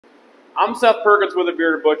I'm Seth Perkins with the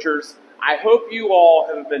Bearded Butchers. I hope you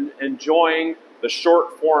all have been enjoying the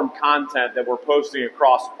short form content that we're posting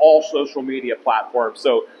across all social media platforms.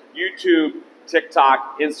 So YouTube,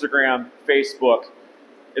 TikTok, Instagram, Facebook.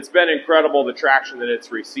 It's been incredible the traction that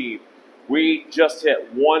it's received. We just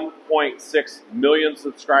hit 1.6 million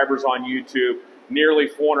subscribers on YouTube, nearly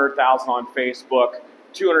 400,000 on Facebook,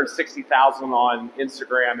 260,000 on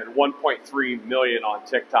Instagram, and 1.3 million on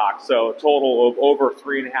TikTok. So a total of over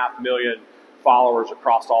 3.5 million followers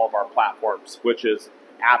across all of our platforms, which is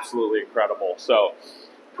absolutely incredible. So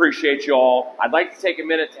appreciate you all. I'd like to take a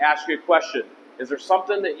minute to ask you a question. Is there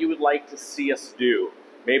something that you would like to see us do?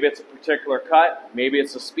 Maybe it's a particular cut, maybe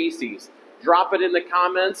it's a species. Drop it in the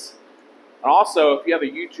comments. And also, if you have a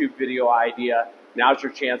YouTube video idea, now's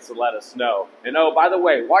your chance to let us know. And oh, by the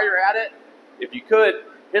way, while you're at it, if you could,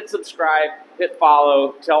 hit subscribe, hit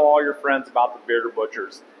follow, tell all your friends about the Bearded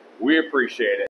Butchers. We appreciate it.